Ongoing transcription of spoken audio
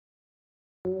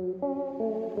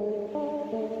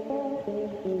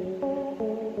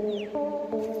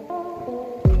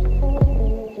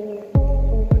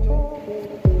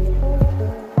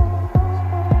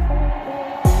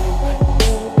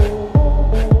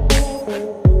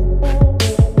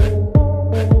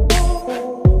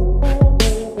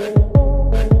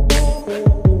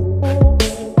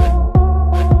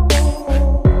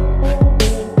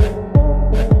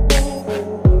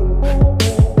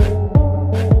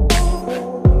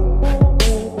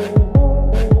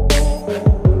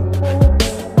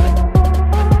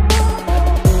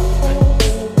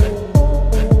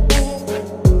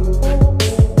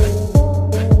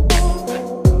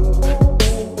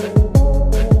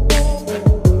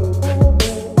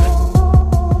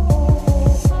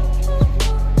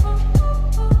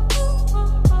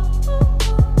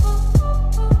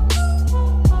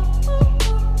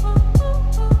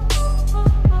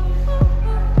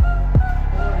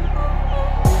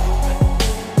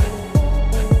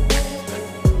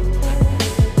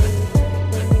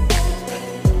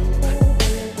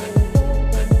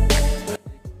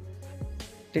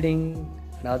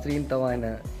Fitting नाज़रीन तव्हां हिन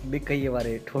बिकईअ वारे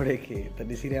ठोड़े खे त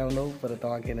ॾिसी रहिया हूंदव, पर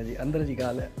तव्हांखे हिन जी अंदर जी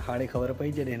ॻाल्हि हाणे ख़बर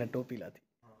पई जॾहिं हिन टोपी लाथी।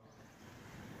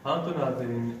 हाँ तो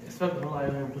नाज़रीन, इस वक्त हम आए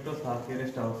हुए हैं भुट्टो साहब के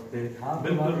रेस्ट हाउस पे,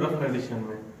 बिल्कुल रफ कंडीशन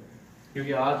में,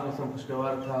 क्योंकि आज मौसम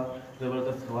खुशगवार था,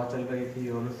 ज़बरदस्त हवा चल रही थी।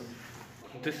 और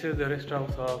this is the rest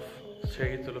house of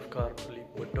शहीद जुल्फकार अली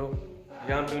भुट्टो।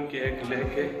 यहाँ पे उनकी एक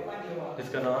लेक है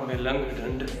जिसका नाम है लंग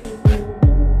ढंड।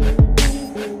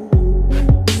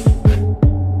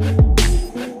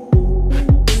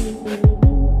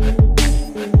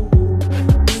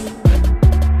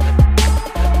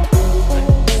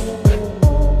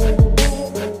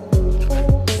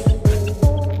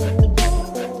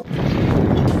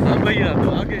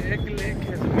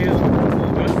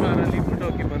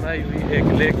 एक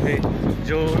लेक है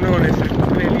जो उन्होंने सिर्फ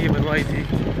अपने लिए बनवाई थी।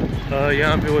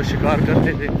 यहाँ पे वो शिकार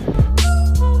करते थे।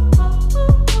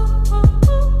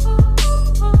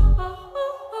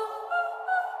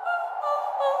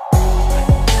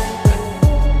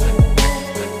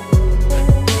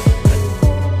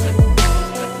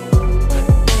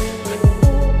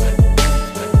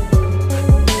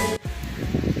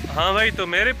 हाँ भाई, तो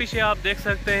मेरे पीछे आप देख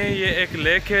सकते हैं ये एक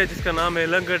लेक है जिसका नाम है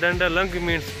लंग ढंड। Lung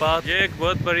means path. ये एक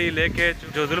बहुत बड़ी लेक है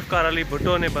जो जुल्फकार अली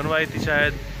भुट्टो ने बनवाई थी,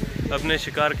 शायद अपने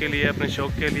शिकार के लिए, अपने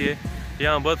शौक के लिए।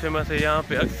 यहाँ बहुत फेमस है। यहाँ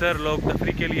पे अक्सर लोग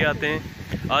तफरी के लिए आते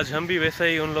हैं। आज हम भी वैसे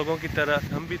ही उन लोगों की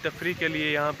तरह हम भी तफरी के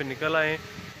लिए यहाँ पे निकल आए,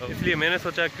 इसलिए मैंने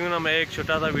सोचा क्यों ना मैं एक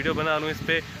छोटा सा वीडियो बना लूँ इस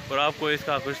पर और आपको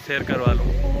इसका कुछ शेयर करवा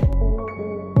लूँ।